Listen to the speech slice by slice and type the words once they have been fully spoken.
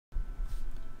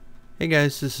Hey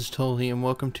guys, this is Tolly and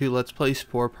welcome to Let's Play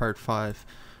Spore Part 5.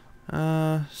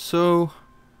 So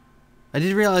I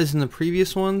did realize in the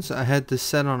previous ones I had this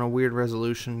set on a weird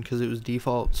resolution because it was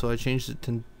default, so I changed it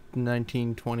to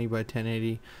 1920 by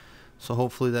 1080. So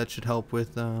hopefully that should help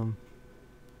with the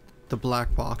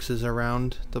black boxes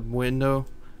around the window.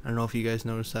 I don't know if you guys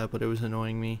noticed that, but it was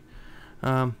annoying me.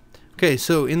 Okay,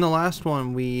 so in the last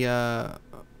one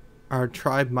our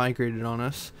tribe migrated on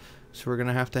us, so we're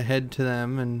gonna have to head to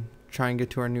them and try and get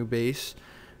to our new base,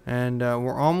 and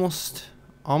we're almost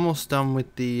done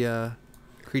with the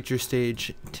creature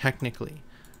stage technically.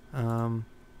 Are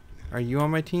you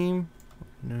on my team?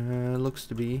 Looks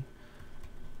to be.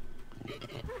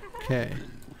 Okay,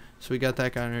 so we got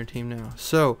that guy on our team now.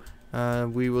 So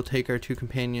we will take our two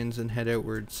companions and head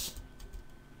outwards.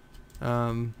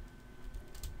 So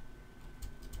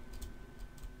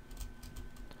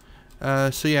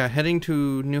yeah, heading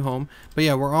to new home. But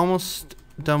yeah, we're almost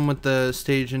done with the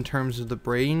stage in terms of the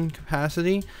brain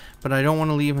capacity, but I don't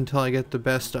want to leave until I get the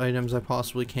best items I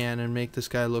possibly can and make this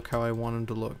guy look how I want him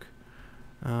to look.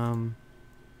 Wow,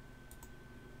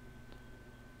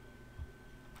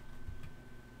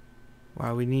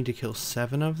 we need to kill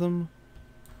 7 of them?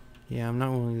 Yeah, I'm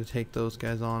not willing to take those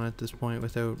guys on at this point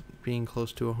without being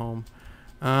close to a home.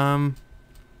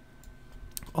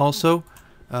 Also,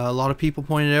 a lot of people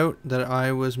pointed out that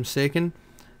I was mistaken.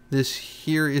 This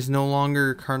here is no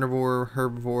longer carnivore,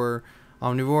 herbivore,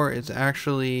 omnivore. It's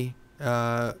actually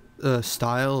a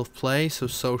style of play, so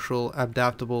social,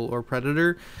 adaptable, or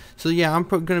predator. So yeah, I'm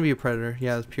going to be a predator.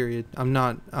 Yeah, period.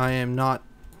 I am not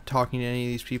talking to any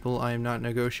of these people. I am not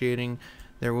negotiating.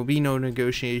 There will be no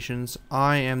negotiations.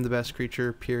 I am the best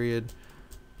creature, period.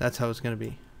 That's how it's going to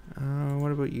be.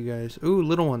 What about you guys? Ooh,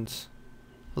 little ones.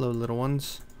 Hello, little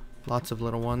ones. Lots of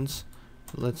little ones.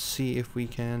 Let's see if we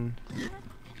can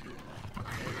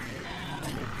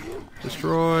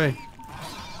destroy.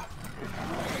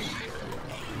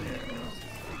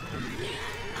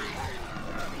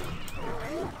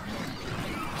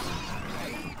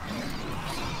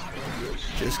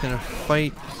 Just gonna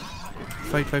fight.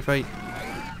 Fight.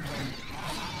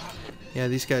 Yeah,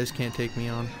 these guys can't take me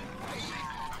on.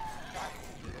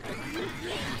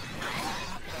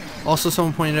 Also,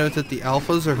 someone pointed out that the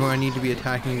alphas are who I need to be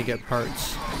attacking to get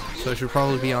parts, so I should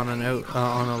probably be on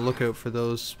a lookout for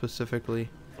those specifically,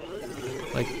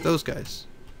 like those guys.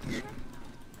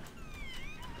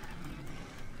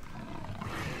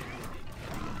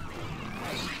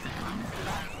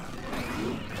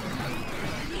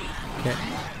 Okay.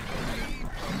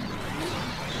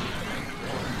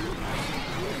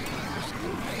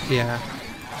 Yeah.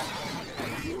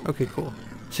 Okay, cool.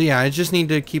 So yeah, I just need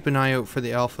to keep an eye out for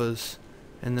the alphas,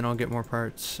 and then I'll get more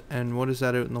parts. And what is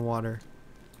that out in the water?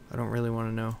 I don't really want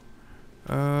to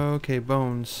know. Okay,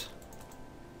 bones.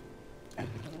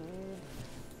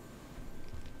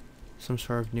 Some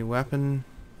sort of new weapon.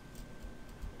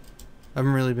 I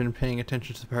haven't really been paying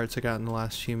attention to the parts I got in the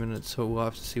last few minutes, so we'll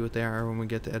have to see what they are when we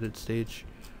get to edit stage.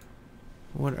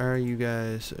 What are you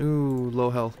guys? Ooh, low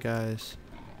health guys.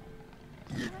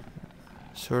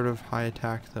 Sort of high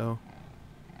attack though.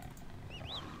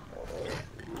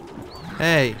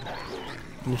 Hey!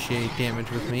 Initiate damage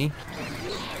with me.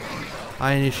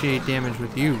 I initiate damage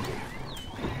with you.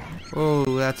 Oh,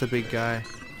 that's a big guy.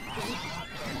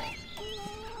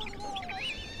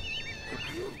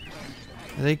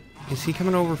 Is he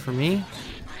coming over for me?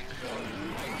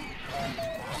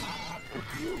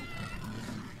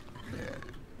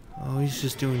 Oh, he's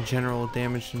just doing general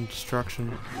damage and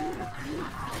destruction.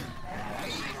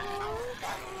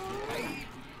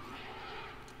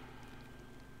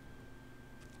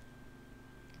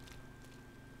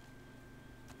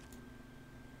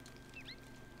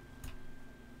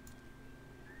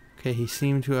 Okay, he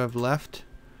seemed to have left,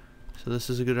 so this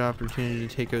is a good opportunity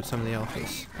to take out some of the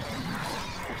alphas.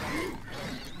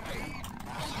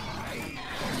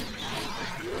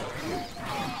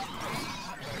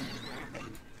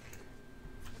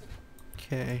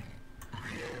 Okay,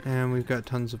 and we've got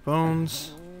tons of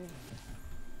bones.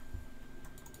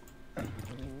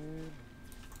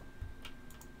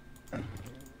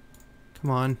 Come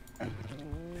on,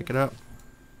 pick it up.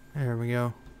 There we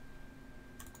go.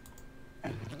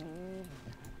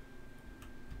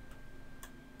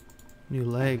 New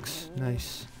legs,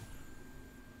 nice.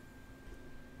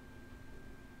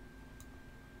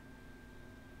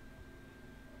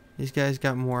 These guys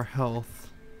got more health,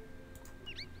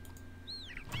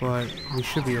 but we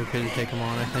should be okay to take them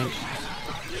on, I think.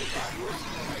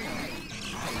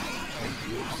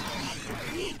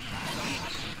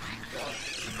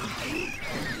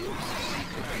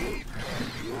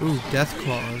 Ooh, death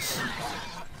claws.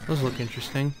 Those look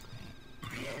interesting.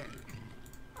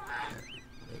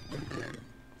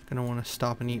 Gonna want to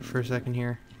stop and eat for a second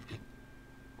here.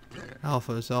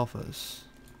 Alphas, alphas.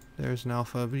 There's an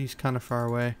alpha, but he's kind of far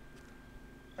away.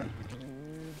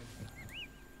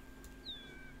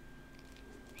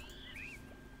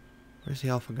 Where's the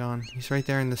alpha gone? He's right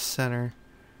there in the center.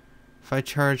 If I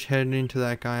charge head into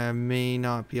that guy, I may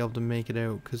not be able to make it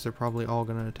out because they're probably all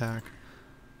gonna attack.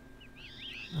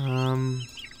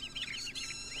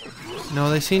 No,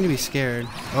 they seem to be scared.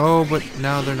 Oh, but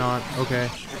now they're not. Okay.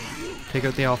 Take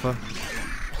out the alpha.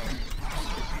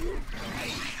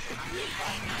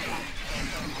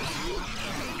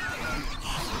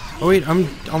 Oh wait, I'm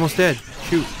almost dead.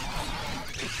 Shoot.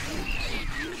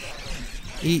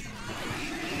 Eat.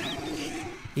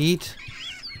 Eat.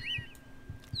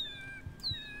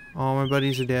 All my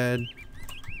buddies are dead.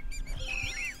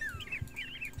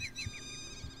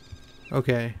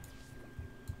 Okay.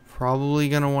 Probably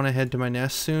gonna want to head to my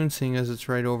nest soon, seeing as it's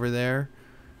right over there.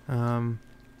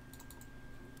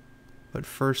 But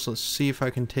first, let's see if I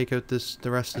can take out the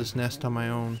rest of this nest on my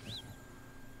own.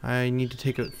 I need to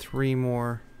take out 3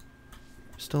 more.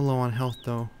 Still low on health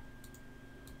though.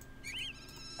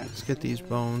 Let's get these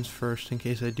bones first in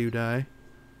case I do die.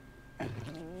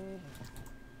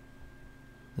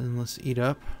 Then let's eat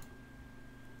up.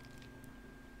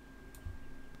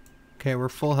 Okay, we're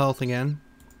full health again.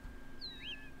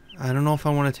 I don't know if I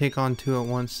want to take on 2 at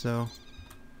once though.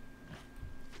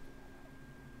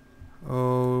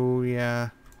 Oh yeah.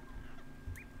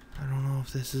 I don't know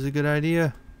if this is a good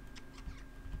idea.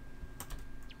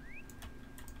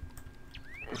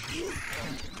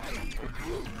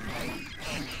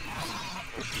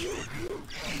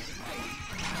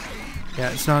 Yeah,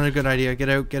 it's not a good idea. Get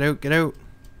out, get out, get out.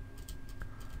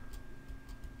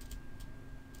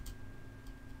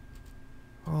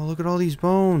 Oh, look at all these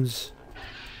bones.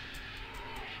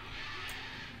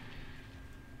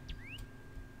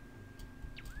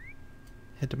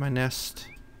 Head to my nest.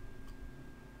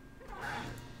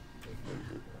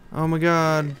 Oh my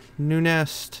god, new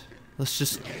nest. Let's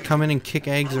just come in and kick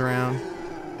eggs around.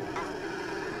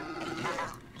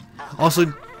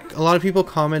 Also, a lot of people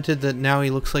commented that now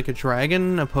he looks like a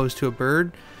dragon opposed to a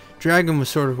bird. Dragon was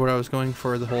sort of what I was going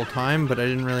for the whole time, but I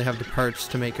didn't really have the parts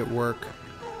to make it work.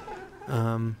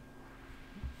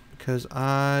 Because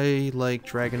I like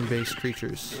dragon-based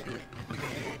creatures.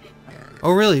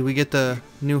 Oh really? We get the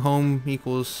new home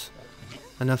equals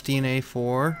enough DNA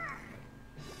for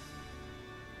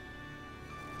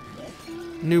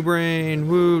new brain.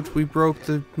 Woot! We broke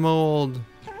the mold.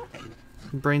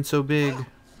 Brain so big.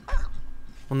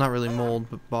 Well, not really mold,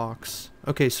 but box.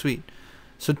 Okay, sweet.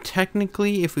 So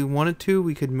technically, if we wanted to,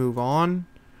 we could move on.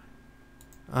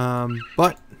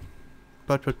 But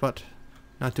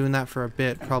not doing that for a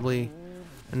bit. Probably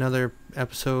another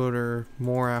episode or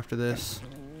more after this.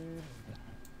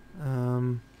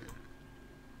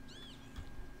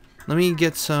 Let me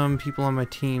get some people on my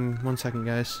team. 1 second,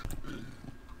 guys.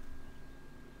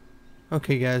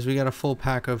 Okay, guys, we got a full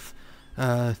pack of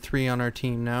 3 on our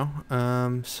team now.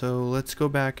 So let's go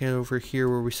back over here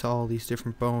where we saw all these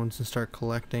different bones and start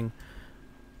collecting.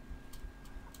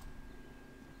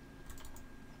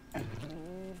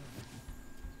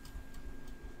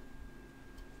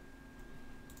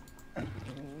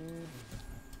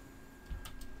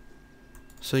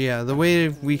 So yeah, the way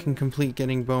we can complete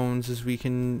getting bones is we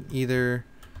can either,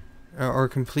 or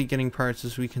complete getting parts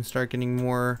is we can start getting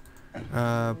more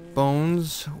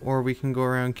bones, or we can go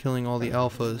around killing all the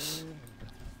alphas.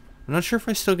 I'm not sure if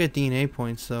I still get DNA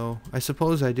points though. I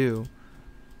suppose I do.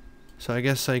 So I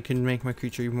guess I can make my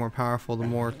creature even more powerful the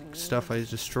more stuff I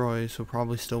destroy, so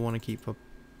probably still want to keep up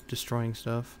destroying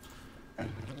stuff.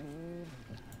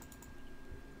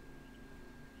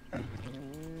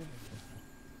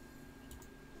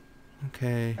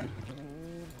 Okay.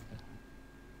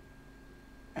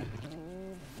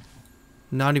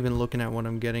 Not even looking at what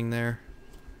I'm getting there.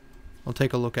 I'll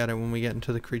take a look at it when we get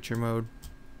into the creature mode.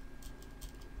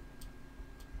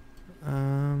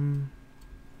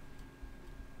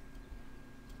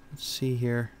 Let's see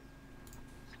here.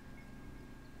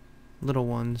 Little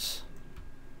ones.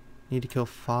 Need to kill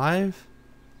 5?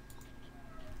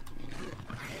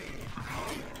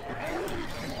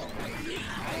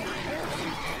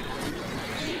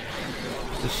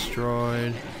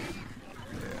 Destroyed.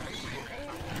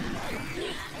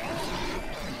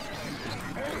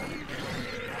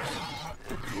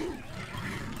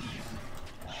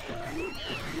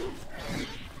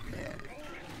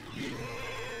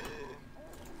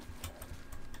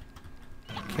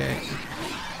 Okay.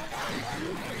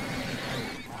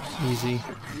 Easy.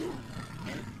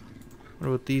 What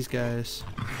about these guys?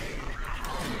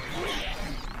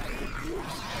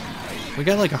 We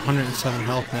got like 107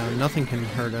 health now. Nothing can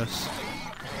hurt us.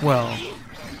 Well,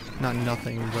 not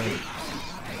nothing, but...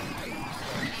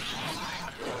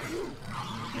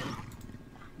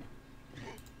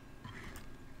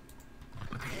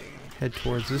 Head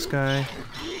towards this guy.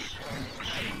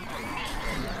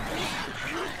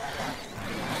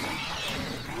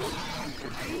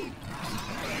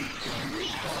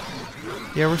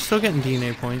 Yeah, we're still getting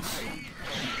DNA points.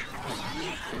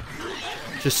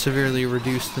 Just severely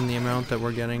reduced in the amount that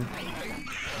we're getting.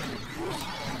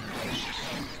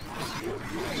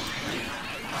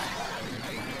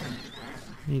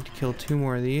 Need to kill 2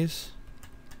 more of these.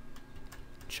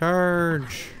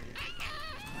 Charge!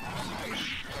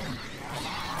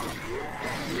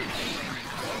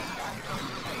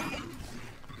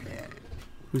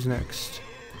 Who's next?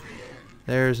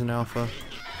 There's an alpha.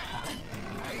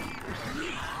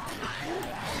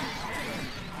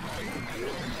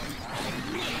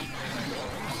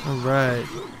 Alright.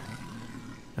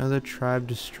 Another tribe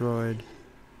destroyed.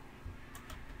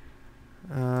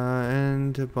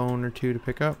 And a bone or 2 to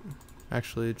pick up.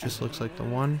 Actually, it just looks like the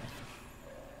one.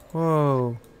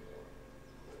 Whoa.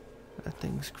 That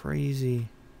thing's crazy.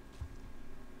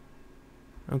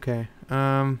 Okay.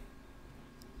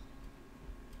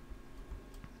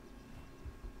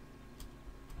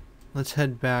 Let's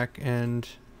head back and...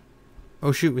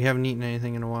 Oh shoot, we haven't eaten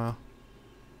anything in a while.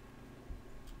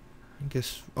 I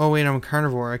guess... Oh wait, I'm a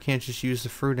carnivore. I can't just use the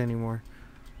fruit anymore.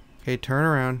 Okay, turn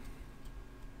around.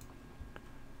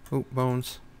 Oh,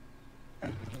 bones.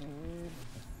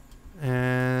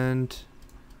 And...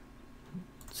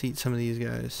 Let's eat some of these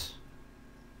guys.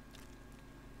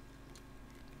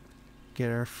 Get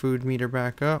our food meter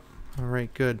back up.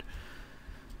 Alright, good.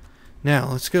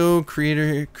 Now, let's go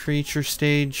creature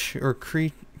stage, or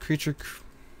creature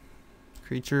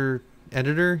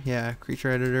editor? Yeah, creature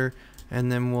editor.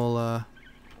 And then we'll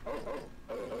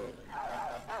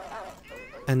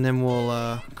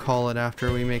call it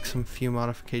after we make some few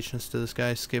modifications to this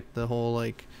guy. Skip the whole,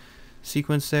 like,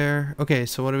 sequence there. Okay,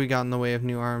 so what do we got in the way of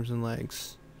new arms and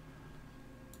legs?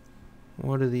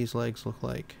 What do these legs look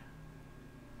like?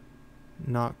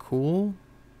 Not cool.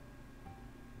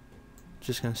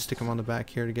 Just gonna stick them on the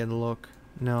back here to get a look.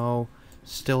 No,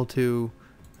 still too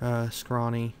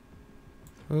scrawny.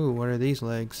 Ooh, what are these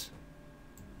legs?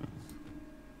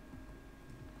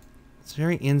 It's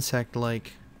very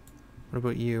insect-like. What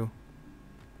about you?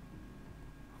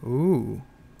 Ooh.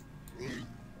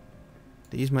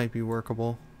 These might be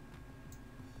workable.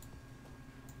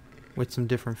 With some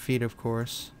different feet, of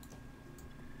course.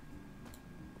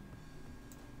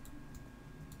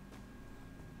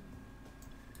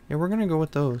 Yeah, we're gonna go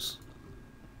with those.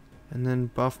 And then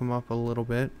buff them up a little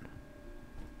bit.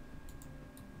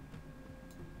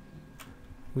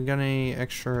 We got any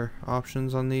extra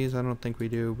options on these? I don't think we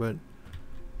do, but...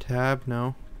 Tab?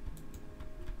 No.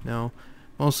 No.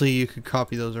 Mostly you could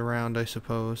copy those around, I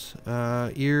suppose.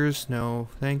 Ears? No.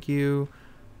 Thank you.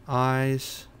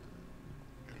 Eyes?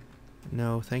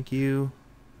 No. Thank you.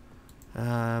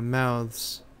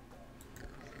 Mouths.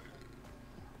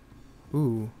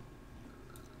 Ooh.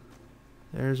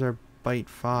 There's our bite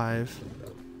 5.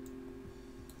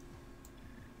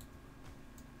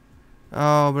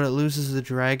 Oh, but it loses the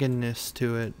dragonness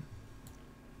to it.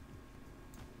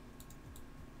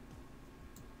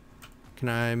 Can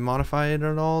I modify it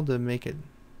at all to make it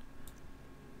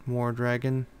more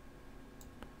dragon?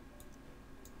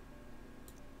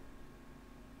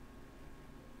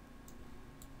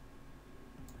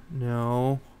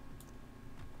 No.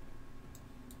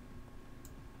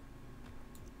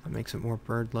 That makes it more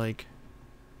bird-like.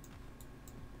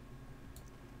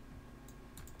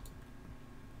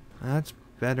 That's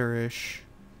better-ish.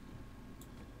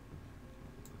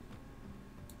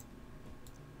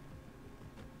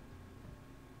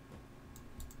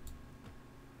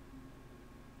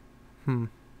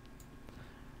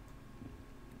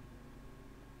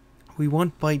 We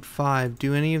want bite 5.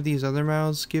 Do any of these other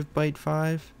mouths give bite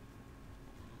 5?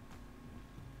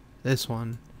 This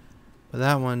one. But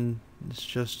that one is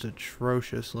just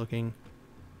atrocious looking.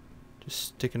 Just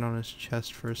stick it on his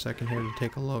chest for a second here to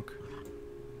take a look.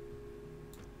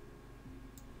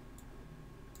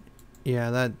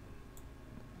 Yeah, that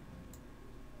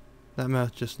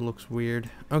mouth just looks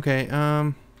weird. Okay,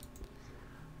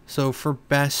 so for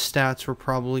best stats, we're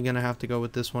probably gonna have to go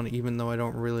with this one, even though I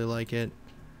don't really like it.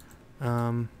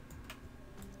 No,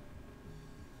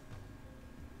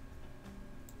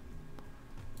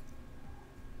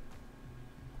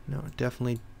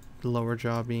 definitely the lower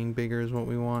jaw being bigger is what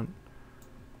we want.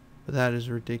 But that is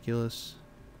ridiculous.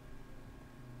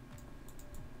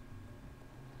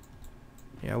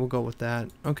 Yeah, we'll go with that.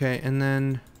 Okay, and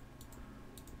then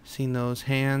Seen those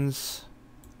hands.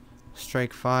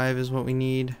 Strike 5 is what we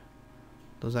need.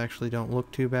 Those actually don't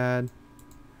look too bad.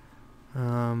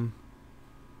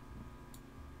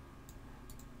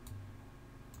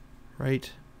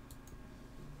 Right.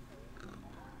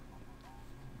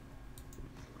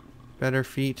 Better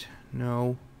feet?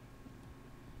 No.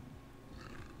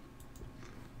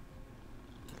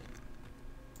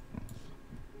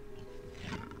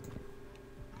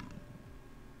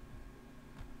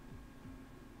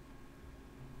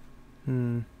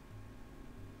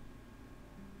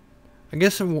 I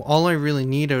guess all I really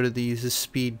need out of these is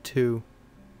speed 2.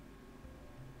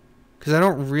 Because I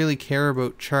don't really care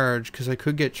about charge, because I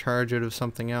could get charge out of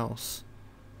something else.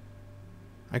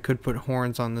 I could put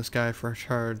horns on this guy for a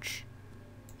charge.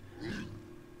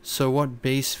 So what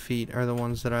base feet are the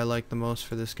ones that I like the most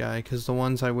for this guy? Because the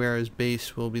ones I wear as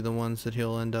base will be the ones that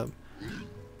he'll end up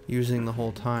using the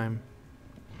whole time.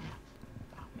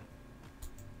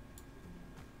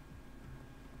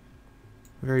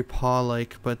 Very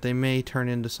paw-like, but they may turn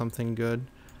into something good.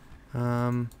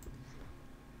 No.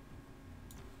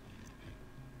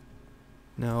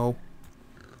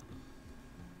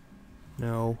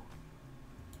 No.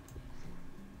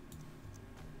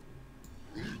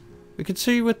 We could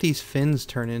see what these fins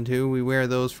turn into. We wear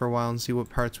those for a while and see what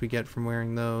parts we get from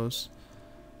wearing those.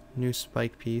 New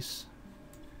spike piece.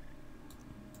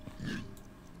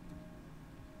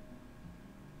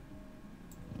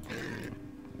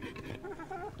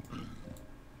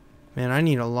 Man, I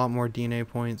need a lot more DNA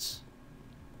points.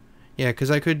 Yeah, because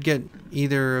I could get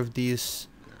either of these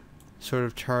sort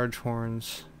of charge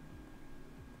horns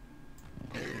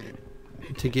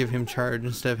to give him charge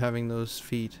instead of having those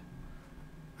feet.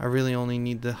 I really only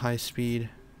need the high speed.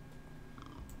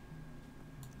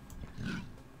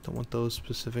 Don't want those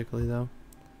specifically though.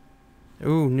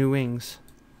 Ooh, new wings.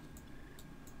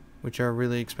 Which are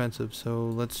really expensive, so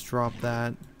let's drop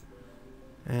that.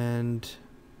 And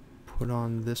put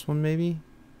on this one maybe?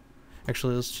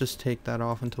 Actually, let's just take that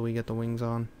off until we get the wings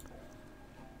on.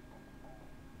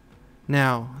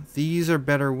 Now, these are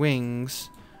better wings,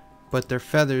 but they're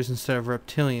feathers instead of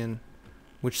reptilian,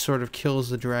 which sort of kills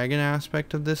the dragon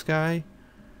aspect of this guy.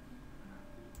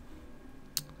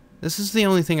 This is the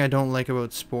only thing I don't like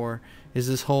about Spore, is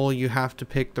this whole you have to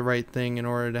pick the right thing in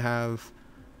order to have,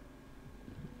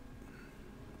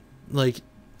 like,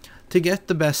 to get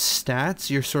the best stats,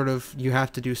 you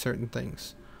have to do certain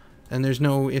things. And there's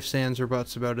no ifs, ands, or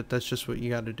buts about it. That's just what you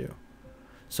got to do.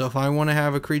 So if I want to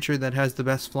have a creature that has the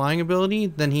best flying ability,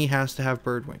 then he has to have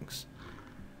bird wings.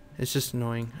 It's just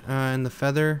annoying. And the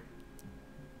feather,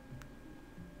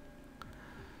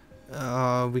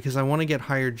 because I want to get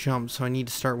higher jump, so I need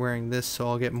to start wearing this so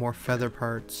I'll get more feather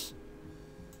parts.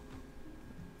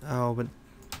 Oh, but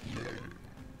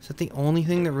is that the only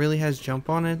thing that really has jump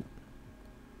on it?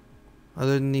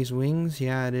 Other than these wings?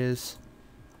 Yeah, it is.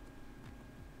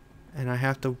 And I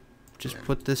have to just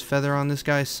put this feather on this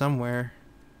guy somewhere.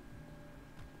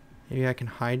 Maybe I can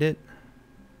hide it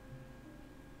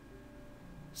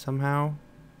somehow.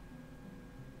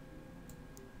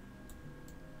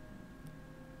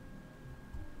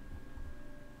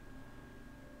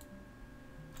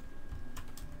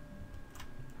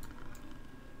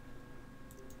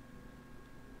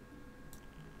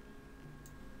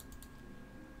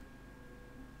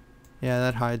 Yeah,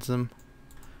 that hides them.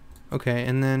 Okay,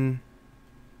 and then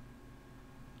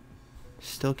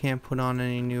still can't put on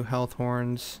any new health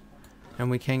horns,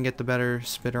 and we can get the better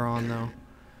spitter on though.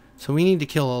 So we need to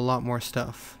kill a lot more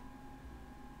stuff.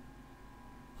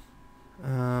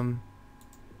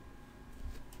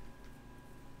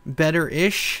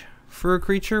 Better-ish for a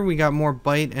creature. We got more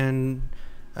bite and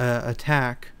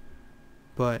attack,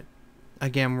 but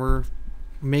again, we're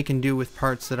making do with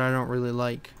parts that I don't really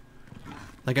like.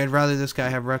 Like, I'd rather this guy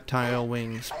have reptile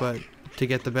wings, but to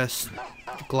get the best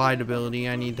glide ability,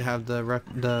 I need to have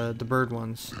the bird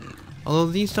ones. Although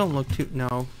these don't look too...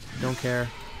 No, don't care.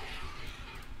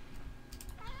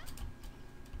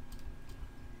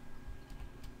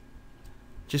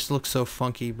 Just looks so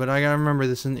funky, but I gotta remember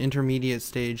this is an intermediate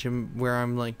stage where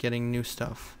I'm, like, getting new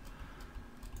stuff.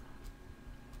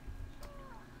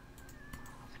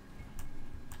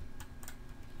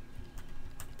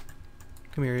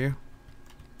 Come here, you.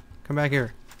 Come back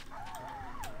here.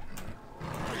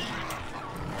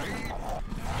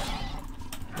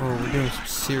 Oh, we're doing some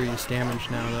serious damage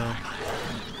now, though.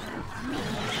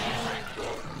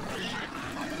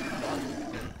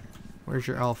 Where's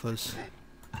your alphas?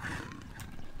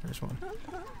 There's one.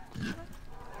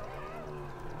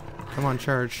 Come on,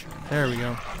 charge. There we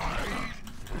go.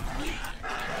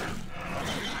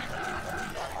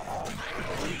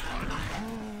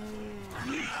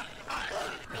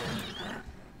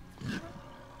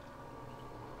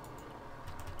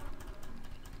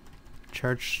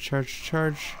 Charge, charge,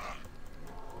 charge.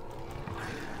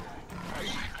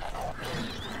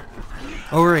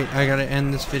 Oh right, I gotta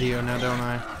end this video now, don't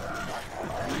I?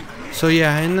 So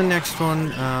yeah, in the next one,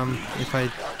 if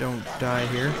I don't die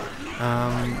here,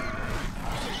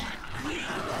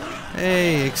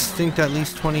 hey, extinct at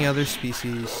least 20 other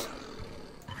species.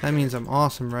 That means I'm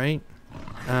awesome, right?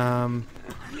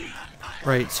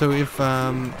 Right, so if,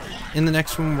 in the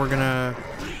next one we're gonna...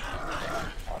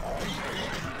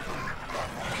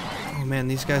 Oh man,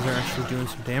 these guys are actually doing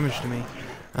some damage to me.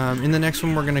 In the next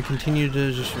one we're gonna continue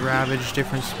to just ravage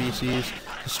different species,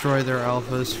 destroy their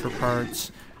alphas for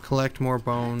parts, collect more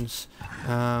bones,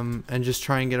 and just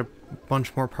try and get a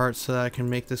bunch more parts so that I can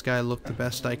make this guy look the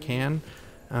best I can,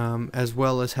 as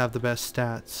well as have the best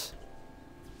stats.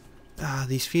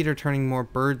 These feet are turning more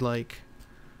bird-like.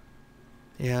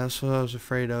 Yeah, that's what I was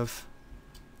afraid of.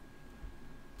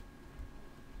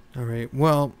 Alright,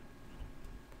 well...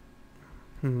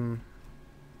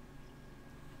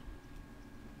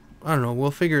 I don't know, we'll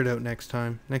figure it out next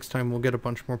time. Next time we'll get a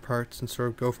bunch more parts and sort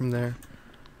of go from there.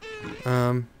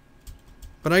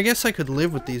 But I guess I could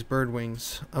live with these bird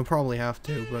wings. I'll probably have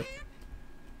to, but...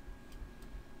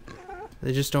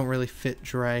 they just don't really fit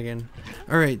dragon.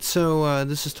 Alright, so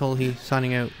this is Tolhi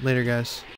signing out. Later, guys.